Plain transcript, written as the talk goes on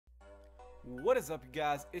What is up, you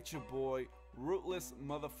guys? It's your boy Ruthless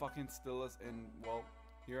motherfucking Stilaaz, and well,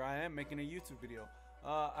 here I am making a YouTube video.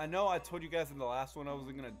 I know I told you guys in the last one I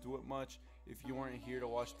wasn't gonna do it much. If you weren't here to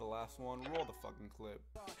watch the last one, roll the fucking clip.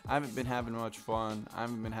 I haven't been having much fun. I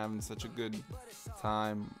haven't been having such a good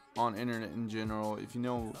time on internet in general. If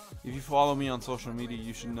you follow me on social media,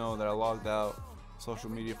 you should know that I logged out social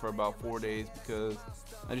media for about 4 days because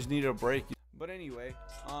I just needed a break. But anyway,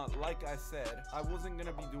 like I said, I wasn't going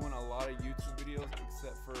to be doing a lot of YouTube videos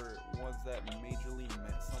except for ones that majorly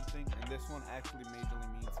meant something. And this one actually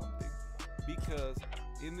majorly means something. Because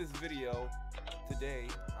in this video today,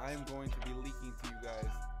 I am going to be leaking to you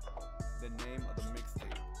guys the name of the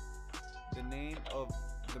mixtape. The name of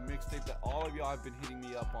the mixtape that all of y'all have been hitting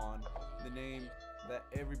me up on. The name that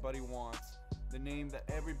everybody wants. The name that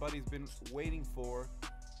everybody's been waiting for.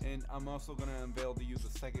 And I'm also going to unveil to you the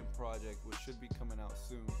second project, which should be coming out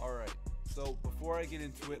soon. Alright, so before I get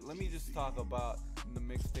into it, let me just talk about the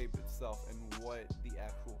mixtape itself and what the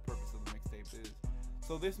actual purpose of the mixtape is.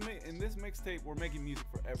 So in this mixtape, we're making music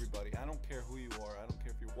for everybody. I don't care who you are. I don't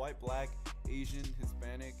care if you're white, black, Asian,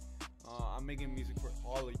 Hispanic. I'm making music for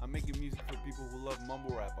all of you. I'm making music for people who love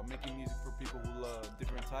mumble rap. I'm making music for people who love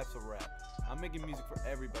different types of rap. I'm making music for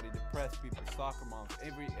everybody, depressed people, soccer moms,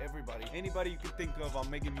 everybody. Anybody you can think of, I'm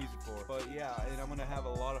making music for. But yeah, and I'm gonna have a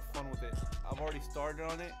lot of fun with it. I've already started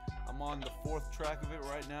on it. I'm on the 4th track of it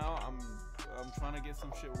right now. I'm trying to get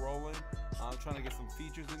some shit rolling. I'm trying to get some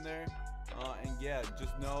features in there. And yeah,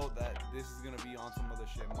 just know that this is gonna be on some other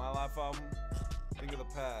shit. My life album, Thing of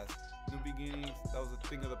the Past. New Beginnings, that was a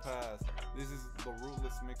thing of the past. This is the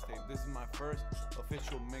Ruthless mixtape. This is my first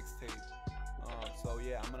official mixtape. So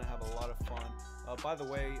yeah, I'm gonna have a lot of fun. By the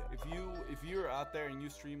way, if you're out there and you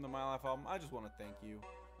stream the My Life album, I just want to thank you.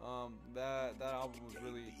 That album was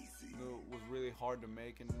really hard to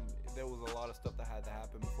make, and there was a lot of stuff that had to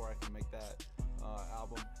happen before I could make that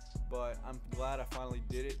album. But I'm glad I finally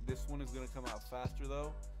did it. This one is gonna come out faster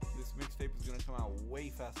though. This mixtape is gonna come out way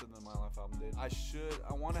faster than My Life album did.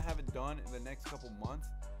 I want to have it done in the next couple months,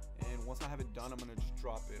 and once I have it done, I'm gonna just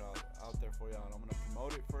drop it out there for y'all. And I'm gonna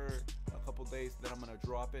promote it for a couple days, then I'm gonna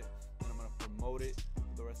drop it, then I'm gonna promote it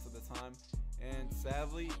the rest of the time. And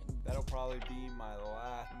sadly, that'll probably be my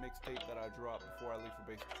last mixtape that I drop before I leave for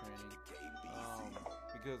basic training.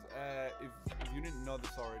 Because if you didn't know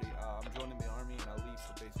this already, I'm joining the army and I leave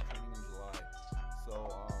for basic training in July.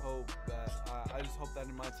 So I just hope that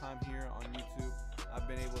in my time here on YouTube, I've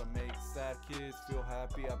been able to make sad kids feel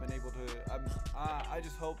happy. I've been able to. I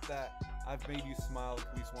just hope that I've made you smile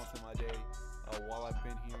at least once in my day while I've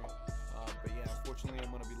been here. But yeah, unfortunately,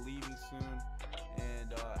 I'm gonna be leaving soon.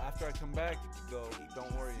 And after I come back, though,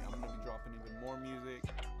 don't worry, I'm gonna be dropping even more music.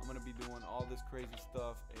 I'm gonna be doing all this crazy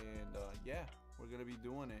stuff, and yeah, we're gonna be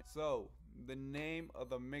doing it. So the name of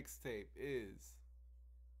the mixtape is.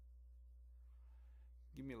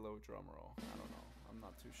 Give me a little drum roll. I don't know. I'm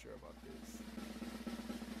not too sure about this.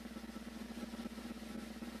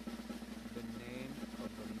 The name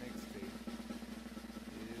of the mixtape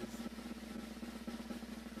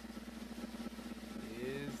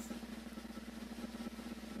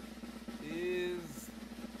is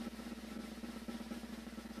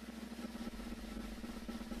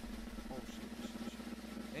oh shit.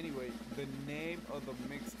 Anyway, the name of the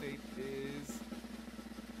mixtape is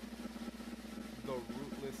the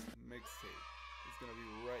Ruthless Mixtape. It's gonna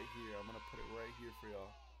be right here. I'm gonna put it right here for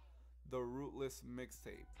y'all. The Ruthless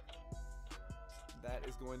Mixtape. That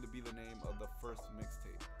is going to be the name of the first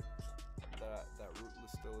mixtape that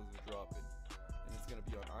Ruthless Stilaaz is dropping. And it's gonna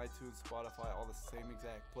be on iTunes, Spotify, all the same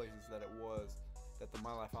exact places that that the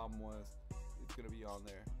My Life album was. It's gonna be on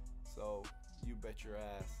there. So you bet your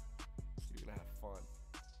ass you're gonna have fun.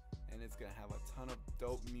 And it's gonna have a ton of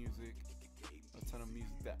dope music. A ton of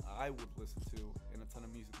music that I would listen to, and a ton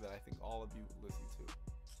of music that I think all of you would listen to.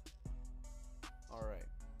 Alright,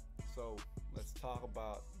 so let's talk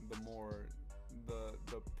about the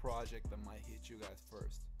project that might hit you guys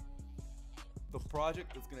first. The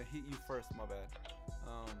project that's gonna hit you first, my bad,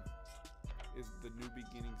 is the New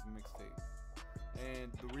Beginnings mixtape.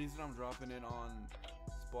 And the reason I'm dropping it on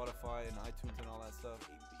Spotify and iTunes and all that stuff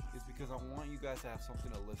is because I want you guys to have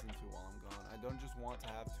something to listen to while I'm gone. I don't just want to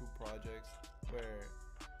have 2 projects where,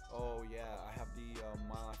 oh yeah, I have the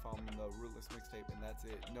My Life album and the Ruthless mixtape and that's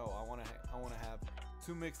it. No, I want to have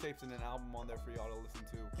 2 mixtapes and an album on there for y'all to listen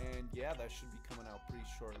to. And yeah, that should be coming out pretty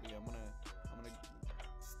shortly. I'm gonna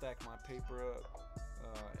stack my paper up,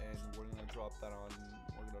 and we're gonna drop that on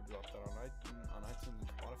iTunes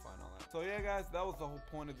and Spotify and all that. So yeah, guys, that was the whole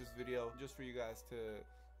point of this video, just for you guys to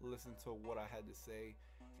listen to what I had to say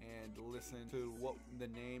and listen to what the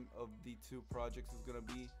name of the 2 projects is gonna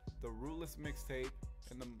be. the Ruthless Mixtape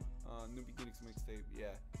and the New Beginnings Mixtape,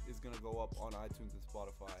 yeah, is gonna go up on iTunes and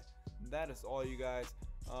Spotify. That is all, you guys.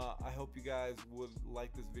 I hope you guys would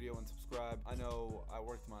like this video and subscribe. I know I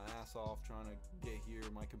worked my ass off trying to get here.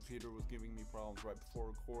 My computer was giving me problems right before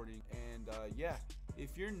recording. And yeah,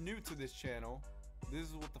 if you're new to this channel, this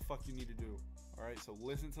is what the fuck you need to do. Alright, so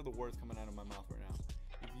listen to the words coming out of my mouth right now.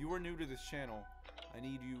 If you are new to this channel, I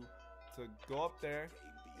need you to go up there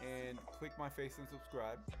and click my face and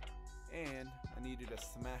subscribe. And I need you to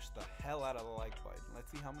smash the hell out of the like button.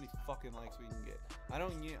 Let's see how many fucking likes we can get. I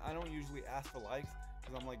don't usually ask for likes,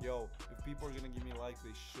 because I'm like, yo, if people are gonna give me likes,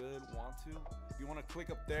 they should want to. If you want to click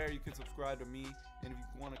up there, you can subscribe to me. And if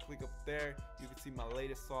you want to click up there, you can see my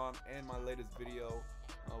latest song and my latest video,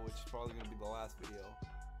 which is probably gonna be the last video.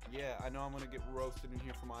 Yeah, I know I'm gonna get roasted in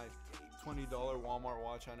here for my $20 Walmart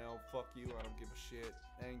watch. I know, fuck you, I don't give a shit.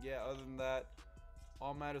 And yeah, other than that,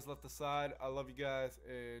 all matters left aside. I love you guys,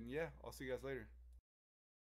 and yeah, I'll see you guys later.